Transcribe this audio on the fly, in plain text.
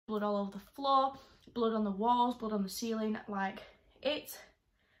blood all over the floor, blood on the walls, blood on the ceiling. Like, it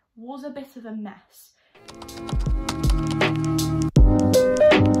was a bit of a mess.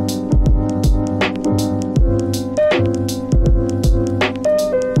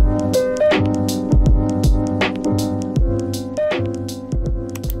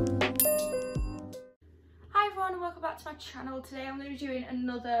 Channel. Today I'm going to be doing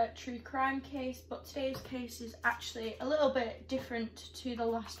another true crime case, but today's case is actually a little bit different to the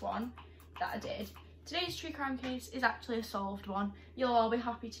last one that I did. Today's true crime case is actually a solved one. You'll all be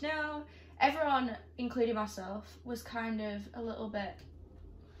happy to know. Everyone, including myself, was kind of a little bit...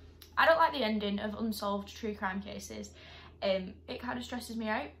 I don't like the ending of unsolved true crime cases. It kind of stresses me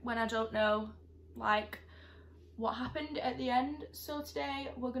out when I don't know like what happened at the end. So today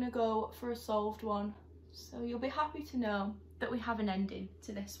we're going to go for a solved one. So you'll be happy to know that we have an ending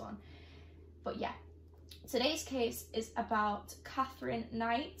to this one. But yeah, today's case is about Katherine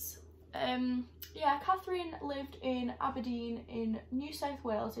Knight. Katherine lived in Aberdeen in New South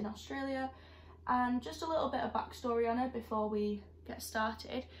Wales in Australia. And just a little bit of backstory on her before we get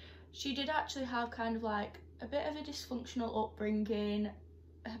started. She did actually have kind of like a bit of a dysfunctional upbringing.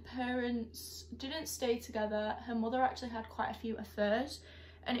 Her parents didn't stay together. Her mother actually had quite a few affairs.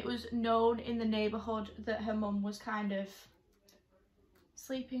 And it was known in the neighbourhood that her mum was kind of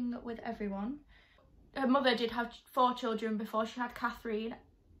sleeping with everyone. Her mother did have 4 children before she had Katherine.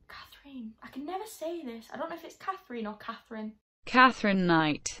 Katherine, I can never say this. I don't know if it's Katherine or Katherine. Katherine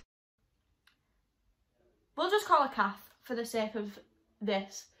Knight. We'll just call her Kath for the sake of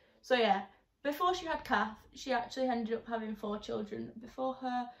this. So yeah, before she had Kath, she actually ended up having 4 children before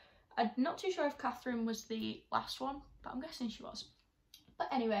her. I'm not too sure if Katherine was the last one, but I'm guessing she was.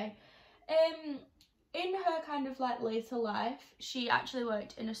 But anyway, in her kind of like later life, she actually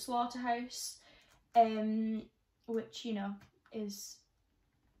worked in a slaughterhouse, which, you know, is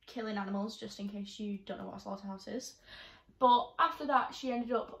killing animals, just in case you don't know what a slaughterhouse is. But after that, she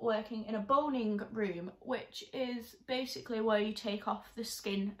ended up working in a boning room, which is basically where you take off the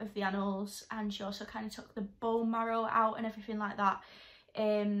skin of the animals, and she also kind of took the bone marrow out and everything like that.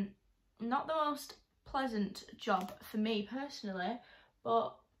 Not the most pleasant job for me personally.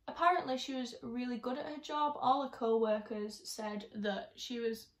 But apparently she was really good at her job. All her co-workers said that she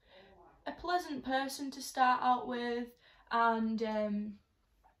was a pleasant person to start out with, and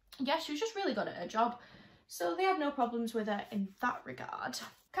yeah, she was just really good at her job. So they had no problems with her in that regard.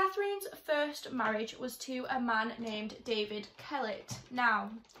 Katherine's first marriage was to a man named David Kellett.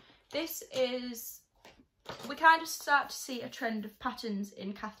 Now, this is... we kind of start to see a trend of patterns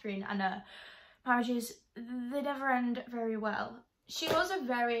in Katherine and her marriages. They never end very well. She was a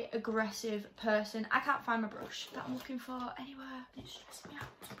very aggressive person. I can't find my brush that I'm looking for anywhere. It's stressing me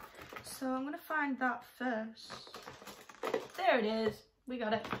out. So I'm going to find that first. There it is. We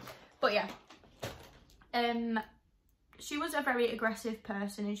got it. But yeah. She was a very aggressive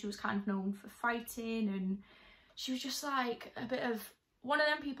person, and she was kind of known for fighting, and she was just like a bit of one of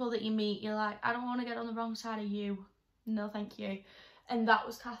them people that you meet, you're like, I don't want to get on the wrong side of you. No, thank you. And that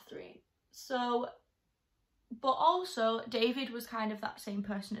was Katherine. So... but also, David was kind of that same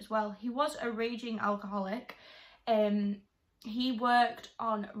person as well. He was a raging alcoholic. He worked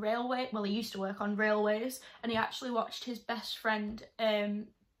on railway, well, he used to work on railways, and he actually watched his best friend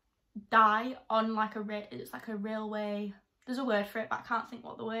die on like it's like a railway, there's a word for it, but I can't think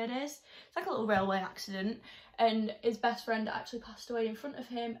what the word is. It's like a little railway accident, and his best friend actually passed away in front of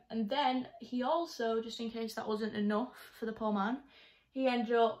him. And then he also, just in case that wasn't enough for the poor man, he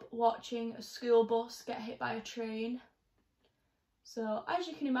ended up watching a school bus get hit by a train. So, as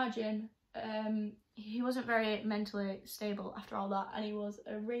you can imagine, he wasn't very mentally stable after all that, and he was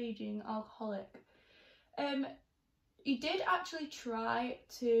a raging alcoholic. He did actually try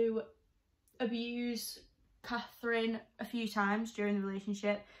to abuse Katherine a few times during the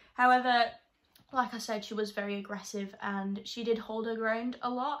relationship. However, like I said, she was very aggressive, and she did hold her ground a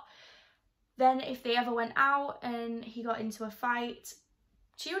lot. Then if they ever went out and he got into a fight,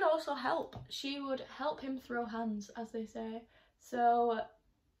 she would also help. She would help him throw hands, as they say. So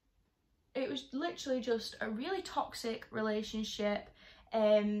it was literally just a really toxic relationship.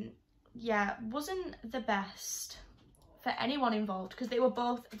 Yeah, wasn't the best for anyone involved, because they were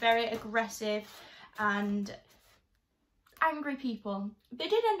both very aggressive and angry people. They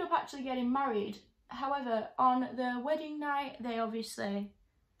did end up actually getting married. However, on the wedding night, they obviously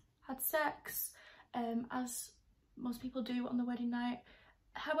had sex, as most people do on the wedding night.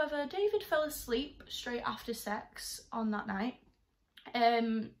 However, David fell asleep straight after sex on that night.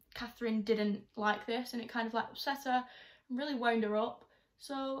 Katherine didn't like this, and it kind of like upset her and really wound her up.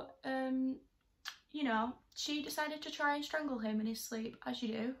 So you know, she decided to try and strangle him in his sleep, as you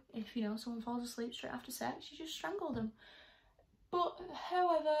do. If, you know, someone falls asleep straight after sex, you just strangled them. But,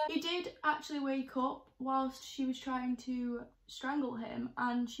 however, he did actually wake up whilst she was trying to strangle him,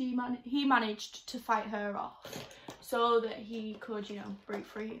 and he managed to fight her off so that he could, you know, break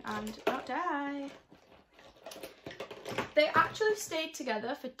free and not die. They actually stayed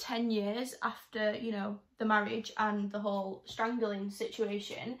together for 10 years after, you know, the marriage and the whole strangling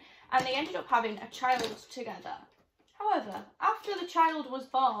situation, and they ended up having a child together. However, after the child was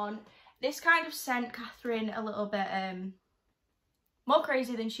born, this kind of sent Katherine a little bit more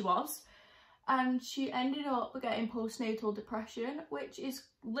crazy than she was, and she ended up getting postnatal depression, which is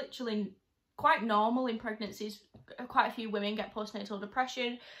literally quite normal in pregnancies. Quite a few women get postnatal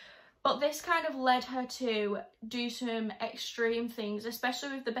depression, but this kind of led her to do some extreme things,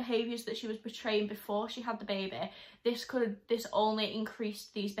 especially with the behaviours that she was portraying before she had the baby. This only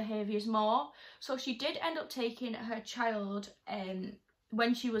increased these behaviours more. So she did end up taking her child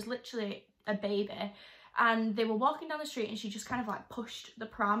when she was literally a baby, and they were walking down the street, and she just kind of like pushed the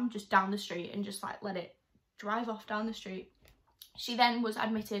pram just down the street and just like let it drive off down the street. She then was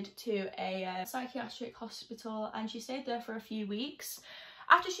admitted to a psychiatric hospital, and she stayed there for a few weeks.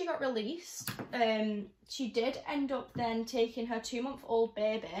 After she got released, she did end up then taking her 2-month-old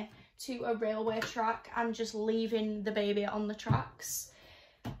baby to a railway track and just leaving the baby on the tracks,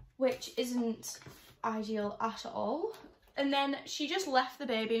 which isn't ideal at all. And then she just left the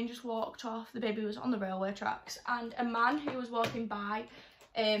baby and just walked off. The baby was on the railway tracks, and a man who was walking by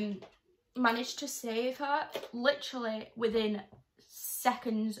managed to save her literally within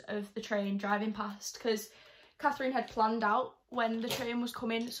seconds of the train driving past, because Katherine had planned out when the train was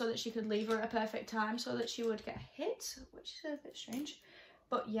coming so that she could leave her at a perfect time so that she would get hit, which is a bit strange.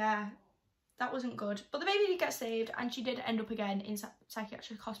 But yeah, that wasn't good. But the baby did get saved, and she did end up again in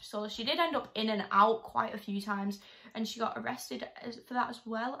psychiatric hospital. She did end up in and out quite a few times, and she got arrested for that as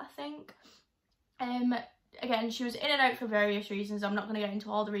well, I think. Again, she was in and out for various reasons. I'm not going to get into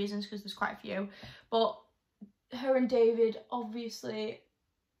all the reasons because there's quite a few. But her and David obviously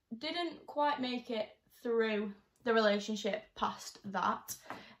didn't quite make it through the relationship past that,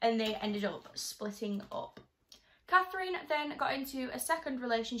 and they ended up splitting up. Katherine then got into a second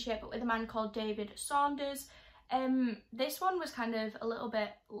relationship with a man called David Saunders. This one was kind of a little bit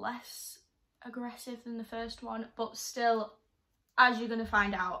less aggressive than the first one, but still, as you're going to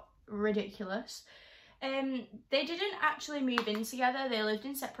find out, ridiculous. They didn't actually move in together. They lived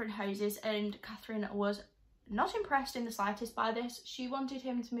in separate houses, and Katherine was not impressed in the slightest by this. She wanted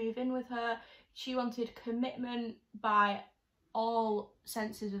him to move in with her. She wanted commitment by all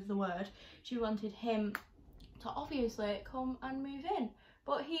senses of the word. She wanted him to obviously come and move in,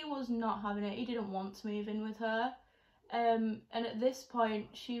 but he was not having it. He didn't want to move in with her. And at this point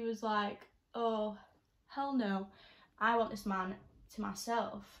she was like, oh hell no, I want this man to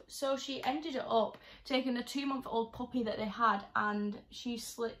myself. So she ended up taking the 2-month-old puppy that they had, and she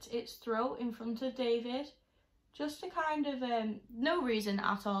slit its throat in front of David, just to kind of no reason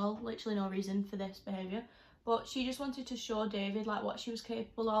at all, literally no reason for this behaviour, but she just wanted to show David like what she was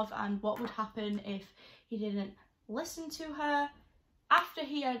capable of and what would happen if he didn't listen to her. After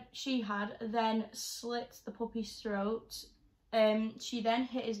she had then slit the puppy's throat, she then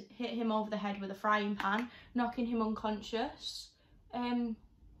hit him over the head with a frying pan, knocking him unconscious.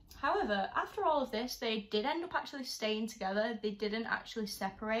 However, after all of this, they did end up actually staying together. They didn't actually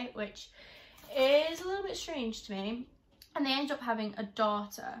separate, which is a little bit strange to me, and they ended up having a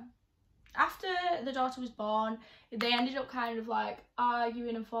daughter. After the daughter was born, they ended up kind of like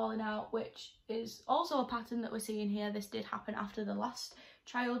arguing and falling out, which is also a pattern that we're seeing here. This did happen after the last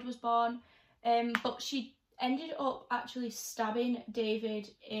child was born, but she ended up actually stabbing David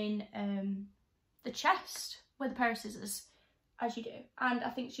in the chest with a pair of scissors, as you do, and I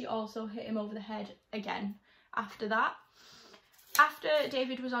think she also hit him over the head again after that. After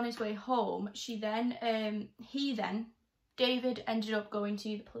David was on his way home, David ended up going to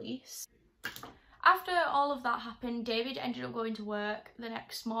the police. After all of that happened, David ended up going to work the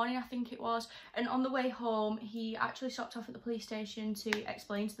next morning, I think it was, and on the way home he actually stopped off at the police station to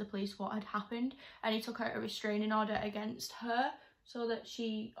explain to the police what had happened, and he took out a restraining order against her so that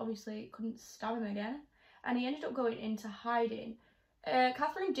she obviously couldn't stab him again, and he ended up going into hiding.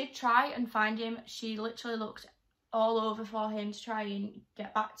 Katherine did try and find him. She literally looked all over for him to try and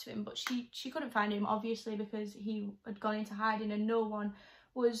get back to him, but she couldn't find him, obviously, because he had gone into hiding and no one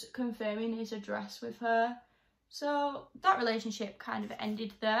was confirming his address with her. So that relationship kind of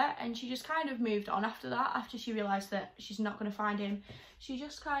ended there, and she just kind of moved on after that. After she realised that she's not going to find him, she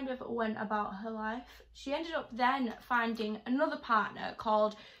just kind of went about her life. She ended up then finding another partner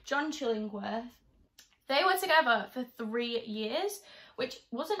called John Chillingworth. They were together for 3 years, which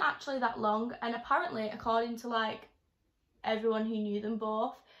wasn't actually that long, and apparently, according to like everyone who knew them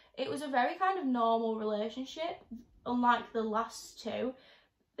both, it was a very kind of normal relationship, unlike the last two.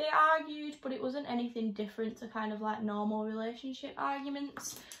 They argued, but it wasn't anything different to kind of like normal relationship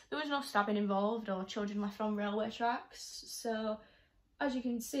arguments. There was no stabbing involved or children left on railway tracks. So as you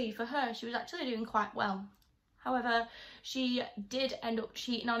can see, for her, she was actually doing quite well. However, she did end up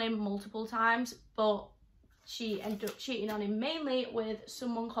cheating on him multiple times, but she ended up cheating on him mainly with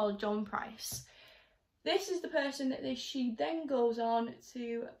someone called John Price. This is the person that she then goes on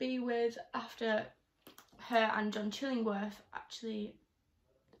to be with after her and John Chillingworth actually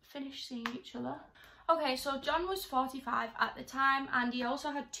finished seeing each other. Okay, so John was 45 at the time, and he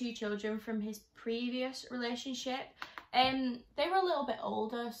also had 2 children from his previous relationship. They were a little bit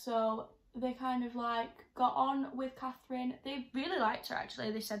older, so they kind of like got on with Katherine. They really liked her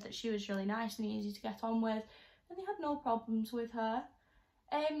actually. They said that she was really nice and easy to get on with, and they had no problems with her.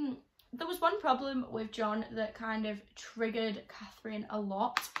 There was one problem with John that kind of triggered Katherine a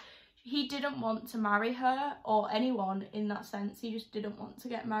lot. He didn't want to marry her or anyone in that sense. He just didn't want to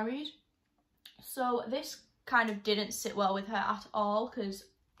get married. So this kind of didn't sit well with her at all, because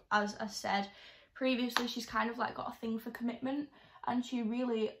as I said previously, she's kind of like got a thing for commitment, and she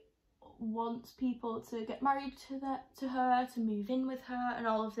really wants people to get married to her, to move in with her and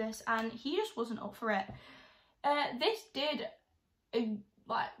all of this, and he just wasn't up for it. This did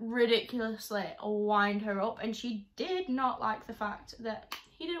like ridiculously wind her up, and she did not like the fact that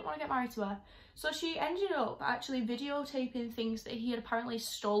he didn't want to get married to her. So she ended up actually videotaping things that he had apparently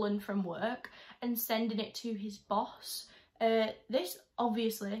stolen from work and sending it to his boss. This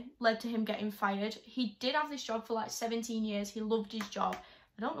obviously led to him getting fired. He did have this job for like 17 years. He loved his job.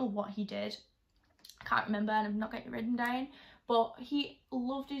 I don't know what he did. I can't remember, and I'm not getting it written down. But he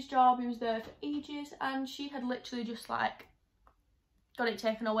loved his job. He was there for ages, and she had literally just like got it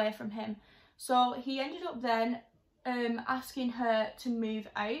taken away from him. So he ended up then asking her to move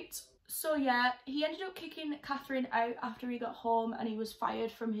out. So yeah, he ended up kicking Katherine out after he got home and he was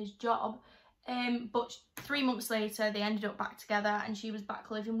fired from his job. But 3 months later, they ended up back together and she was back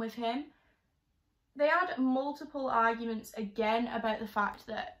living with him. They had multiple arguments again about the fact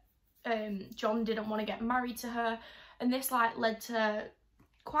that John didn't want to get married to her, and this like led to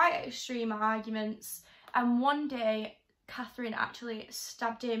quite extreme arguments. And one day, Katherine actually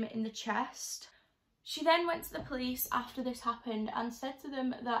stabbed him in the chest. She then went to the police after this happened and said to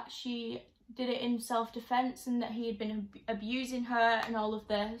them that she did it in self-defense and that he had been abusing her and all of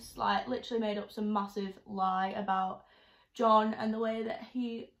this, like literally made up some massive lie about John and the way that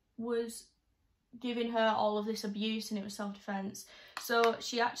he was giving her all of this abuse, and it was self-defense. So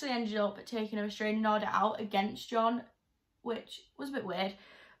she actually ended up taking a restraining order out against John, which was a bit weird.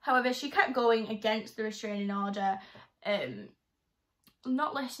 However, she kept going against the restraining order,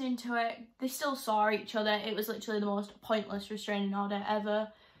 not listening to it. They still saw each other. It was literally the most pointless restraining order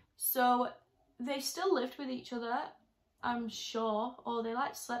ever. So they still lived with each other, I'm sure, or they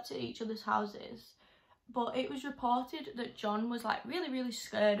like slept at each other's houses. But it was reported that John was like really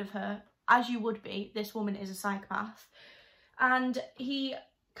scared of her, as you would be. This woman is a psychopath. And he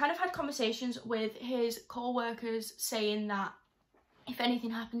kind of had conversations with his co-workers saying that if anything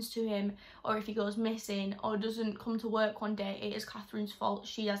happens to him, or if he goes missing or doesn't come to work one day, it is Katherine's fault.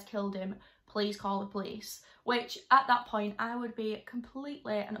 She has killed him. Please call the police. Which at that point I would be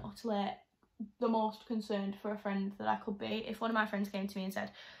completely and utterly the most concerned for a friend that I could be. If one of my friends came to me and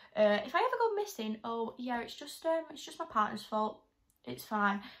said, if I ever go missing, oh yeah, it's just my partner's fault, it's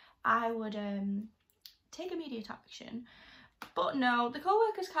fine, I would take immediate action. But no, the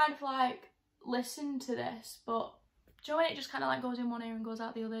co-workers kind of like listened to this, but do you know when it just kind of like goes in one ear and goes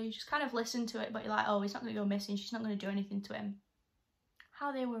out the other? You just kind of listen to it, but you're like, oh, he's not going to go missing, she's not going to do anything to him.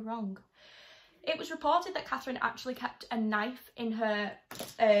 How they were wrong. It was reported that Katherine actually kept a knife in her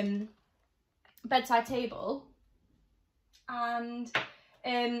bedside table, and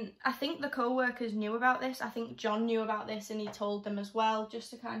I think the co-workers knew about this. I think John knew about this and he told them as well, just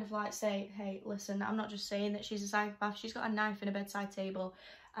to kind of like say, hey, listen, I'm not just saying that she's a psychopath, she's got a knife in a bedside table,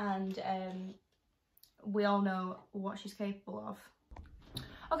 and we all know what she's capable of.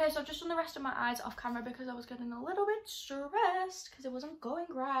 Okay, so I've just done the rest of my eyes off camera because I was getting a little bit stressed because it wasn't going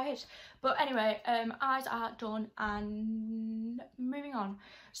right. But anyway, eyes are done and moving on.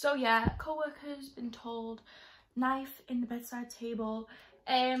 So yeah, co-workers been told, knife in the bedside table.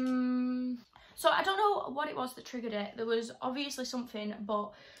 So I don't know what it was that triggered it. There was obviously something,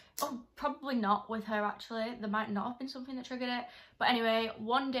 but probably not with her actually. There might not have been something that triggered it. But anyway,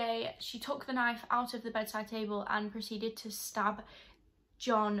 one day she took the knife out of the bedside table and proceeded to stab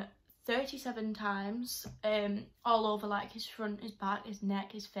John 37 times, all over like his front, his back, his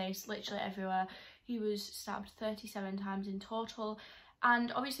neck, his face, literally everywhere. He was stabbed 37 times in total.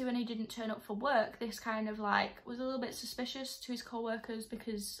 And obviously when he didn't turn up for work, this kind of like was a little bit suspicious to his co-workers,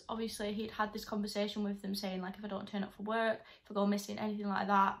 because obviously he'd had this conversation with them saying like, if I don't turn up for work, if I go missing, anything like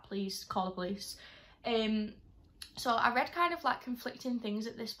that, please call the police. So I read kind of like conflicting things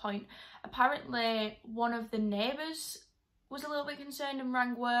at this point. Apparently one of the neighbours was a little bit concerned and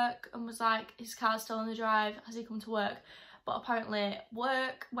rang work and was like, his car's still on the drive, has he come to work? But apparently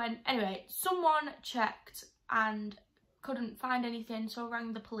work went, anyway, someone checked and couldn't find anything, so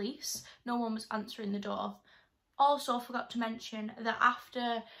rang the police. No one was answering the door. Also forgot to mention that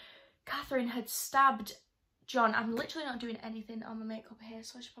after Katherine had stabbed John, I'm literally not doing anything on my makeup here,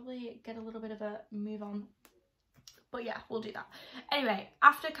 so I should probably get a little bit of a move on. But yeah, we'll do that. Anyway,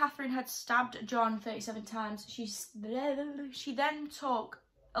 after Katherine had stabbed John 37 times, she then took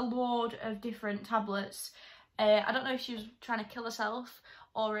a load of different tablets. I don't know if she was trying to kill herself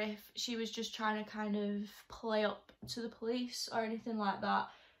or if she was just trying to kind of play up to the police or anything like that.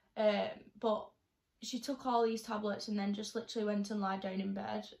 But she took all these tablets and then just literally went and lied down in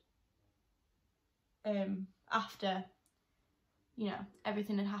bed after, you know,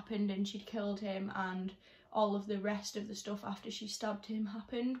 everything had happened and she'd killed him, and all of the rest of the stuff after she stabbed him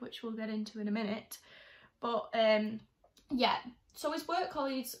happened, which we'll get into in a minute. But yeah, so his work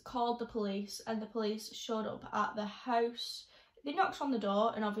colleagues called the police and the police showed up at the house. They knocked on the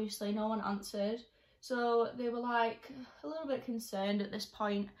door and obviously no one answered. So they were like a little bit concerned at this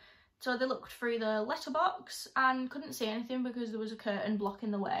point. So they looked through the letterbox and couldn't see anything because there was a curtain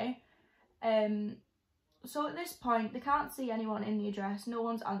blocking the way. So at this point they can't see anyone in the address, no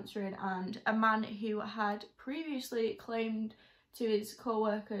one's answering, and a man who had previously claimed to his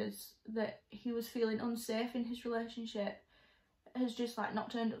co-workers that he was feeling unsafe in his relationship has just like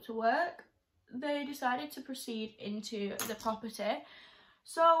not turned up to work. They decided to proceed into the property.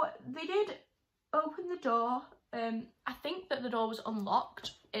 So they did open the door. I think that the door was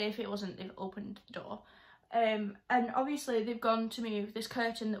unlocked. If it wasn't, they've opened the door. And obviously they've gone to move this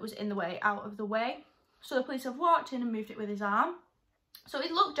curtain that was in the way out of the way. So the police have walked in and moved it with his arm. So he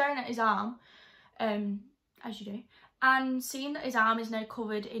looked down at his arm, as you do, and seen that his arm is now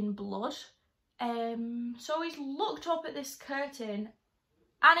covered in blood. So he's looked up at this curtain,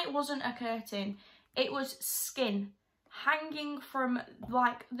 and it wasn't a curtain, it was skin hanging from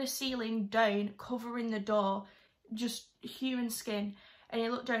like the ceiling down, covering the door, just human skin. And he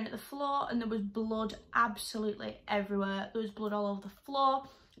looked down at the floor and there was blood absolutely everywhere. There was blood all over the floor,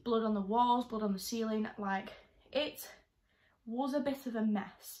 blood on the walls, blood on the ceiling. Like, it was a bit of a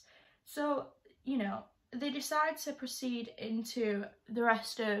mess. So, you know, they decide to proceed into the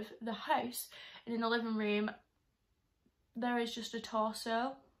rest of the house, and in the living room there is just a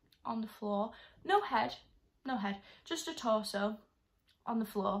torso on the floor. No head, just a torso on the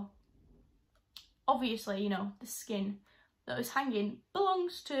floor. Obviously, you know, the skin that was hanging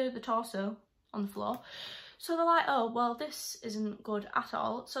belongs to the torso on the floor. So they're like, oh, well, this isn't good at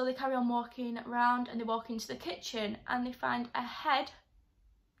all. So they carry on walking around and they walk into the kitchen and they find a head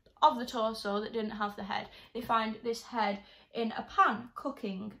of the torso that didn't have the head. They find this head in a pan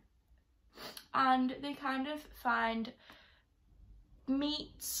cooking, and they kind of find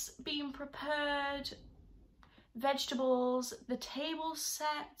meats being prepared, vegetables, the table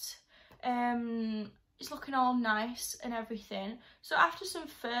set, it's looking all nice and everything. So after some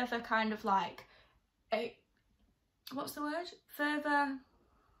further kind of like what's the word?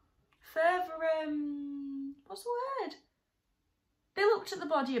 What's the word? They looked at the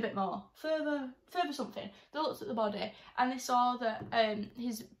body a bit more. Further something. They looked at the body and they saw that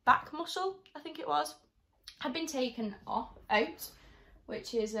his back muscle, I think it was, had been taken out,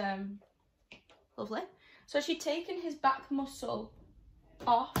 which is lovely. So she'd taken his back muscle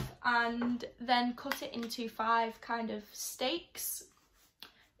off and then cut it into 5 kind of steaks,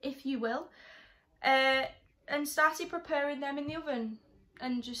 if you will, and started preparing them in the oven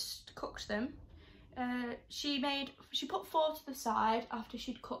and just cooked them. She put 4 to the side after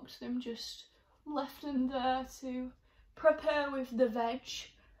she'd cooked them, just left them there to prepare with the veg,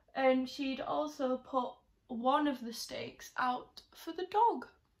 and she'd also put one of the steaks out for the dog.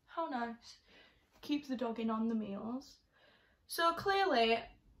 How nice. Keep the dog in on the meals. So clearly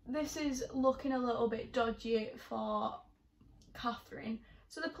this is looking a little bit dodgy for Katherine.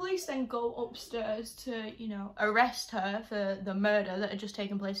 So the police then go upstairs to, you know, arrest her for the murder that had just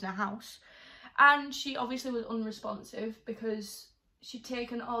taken place in her house. And she obviously was unresponsive because she'd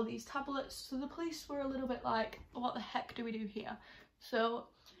taken all these tablets. So the police were a little bit like, what the heck do we do here? So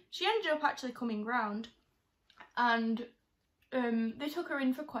she ended up actually coming round and they took her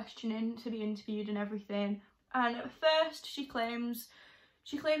in for questioning to be interviewed and everything. And at first she claimed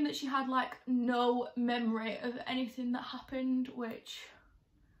that she had like no memory of anything that happened, which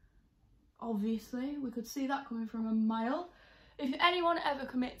obviously we could see that coming from a mile. If anyone ever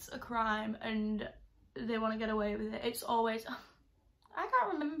commits a crime and they want to get away with it, it's always, I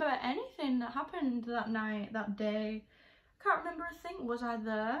can't remember anything that happened that night, that day. I can't remember a thing. Was I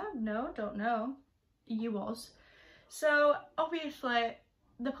there? No, don't know. You was. So obviously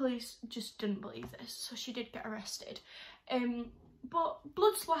the police just didn't believe this, so she did get arrested. But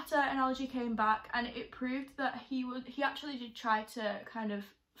blood splatter analogy came back, and it proved that he actually did try to kind of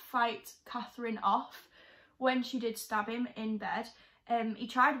fight Katherine off when she did stab him in bed. He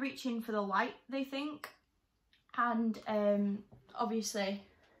tried reaching for the light, they think, and obviously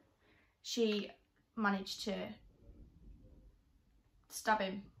she managed to stab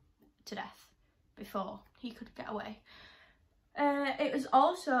him to death before he could get away. It was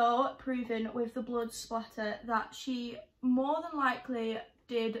also proven with the blood splatter that she more than likely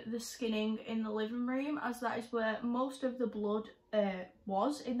did the skinning in the living room, as that is where most of the blood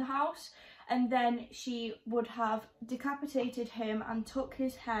was in the house, and then she would have decapitated him and took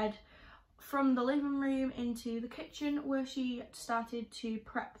his head from the living room into the kitchen, where she started to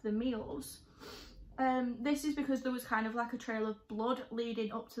prep the meals. This is because there was kind of like a trail of blood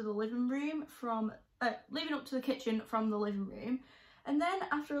leading up to the living room leading up to the kitchen from the living room. And then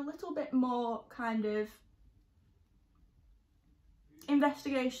after a little bit more kind of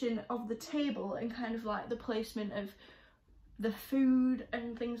investigation of the table and kind of like the placement of the food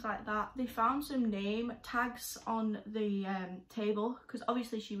and things like that, they found some name tags on the table, because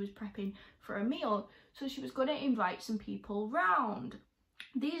obviously she was prepping for a meal, so she was going to invite some people round.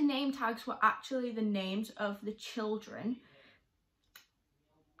 These name tags were actually the names of the children,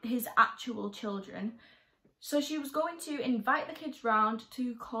 his actual children. So she was going to invite the kids round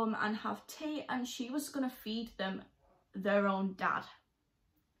to come and have tea, and she was going to feed them their own dad.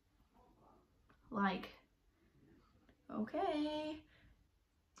 Like, okay.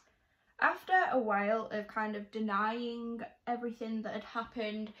 After a while of kind of denying everything that had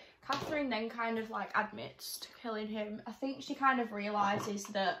happened, Katherine then kind of like admits to killing him. I think she kind of realises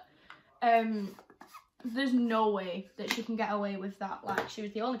that there's no way that she can get away with that. Like, she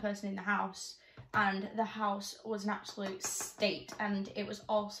was the only person in the house, and the house was an absolute state, and it was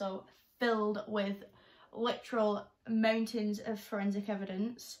also filled with literal mountains of forensic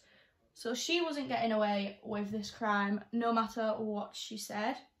evidence. So she wasn't getting away with this crime, no matter what she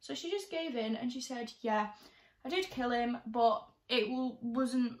said. So she just gave in and she said, yeah, I did kill him, but it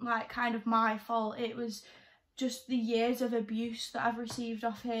wasn't like kind of my fault. It was just the years of abuse that I've received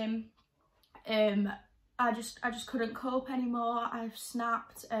off him. I just couldn't cope anymore. I've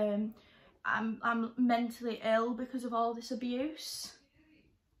snapped. I'm mentally ill because of all this abuse,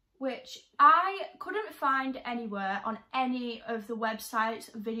 which I couldn't find anywhere on any of the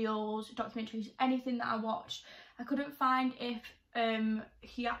websites, videos, documentaries, anything that I watched. I couldn't find if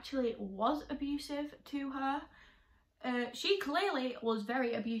he actually was abusive to her. She clearly was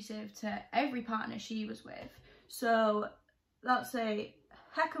very abusive to every partner she was with, so that's a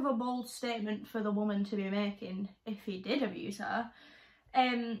heck of a bold statement for the woman to be making if he did abuse her.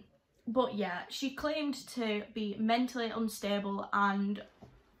 But yeah, she claimed to be mentally unstable and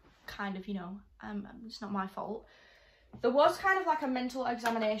kind of, you know, it's not my fault. There was kind of like a mental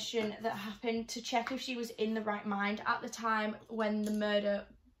examination that happened to check if she was in the right mind at the time when the murder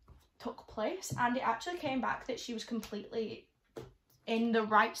took place, and it actually came back that she was completely in the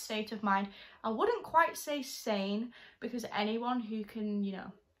right state of mind. I wouldn't quite say sane, because anyone who can, you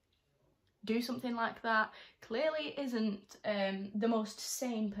know, do something like that clearly isn't the most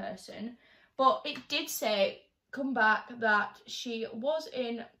sane person, but it did come back that she was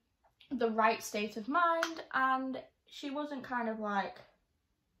in the right state of mind, and she wasn't kind of like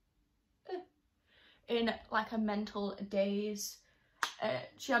in like a mental daze.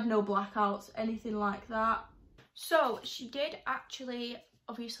 She had no blackouts, anything like that. So she did actually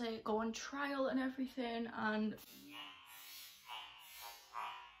obviously go on trial and everything, and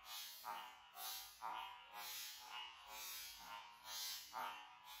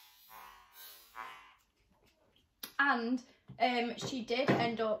she did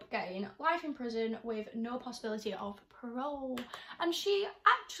end up getting life in prison with no possibility of parole. And she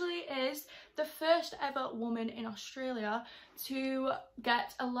actually is the first ever woman in Australia to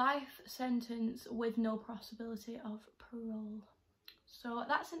get a life sentence with no possibility of parole. So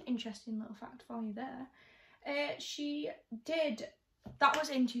that's an interesting little fact for you there. That was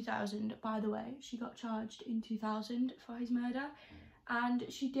in 2000, by the way. She got charged in 2000 for his murder. and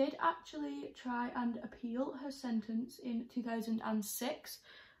she did actually try and appeal her sentence in 2006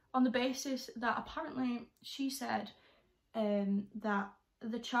 on the basis that apparently she said that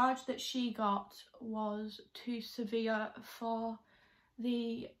the charge that she got was too severe for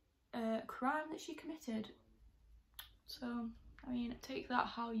the crime that she committed. So, I mean, take that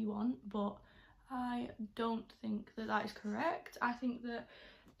how you want, but I don't think that that is correct. I think that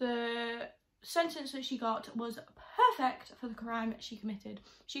the sentence that she got was perfect for the crime she committed.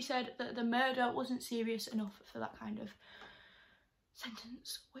 She said that the murder wasn't serious enough for that kind of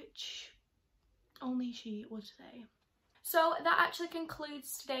sentence, which only she would say. So that actually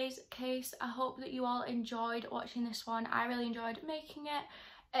concludes today's case. I hope that you all enjoyed watching this one. I really enjoyed making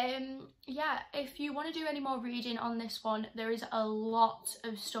it. Yeah, if you want to do any more reading on this one, there is a lot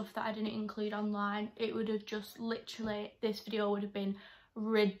of stuff that I didn't include online. It would have just literally, this video would have been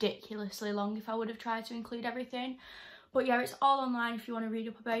ridiculously long if I would have tried to include everything. But yeah, it's all online if you want to read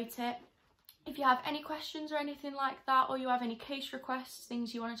up about it. If you have any questions or anything like that, or you have any case requests,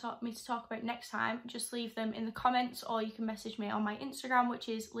 things you want to me to talk about next time, just leave them in the comments, or you can message me on my Instagram, which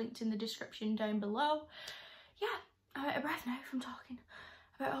is linked in the description down below. Yeah, I'm out of breath now from talking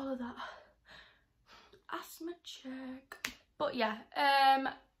about all of that. Asthma check. But yeah,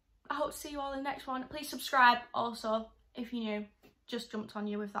 I hope to see you all in the next one. Please subscribe also if you're new. Just jumped on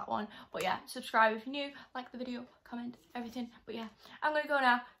you with that one, but yeah, subscribe if you're new, like the video, comment, everything. But yeah, I'm gonna go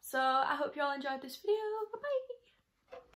now, so I hope you all enjoyed this video. Bye bye.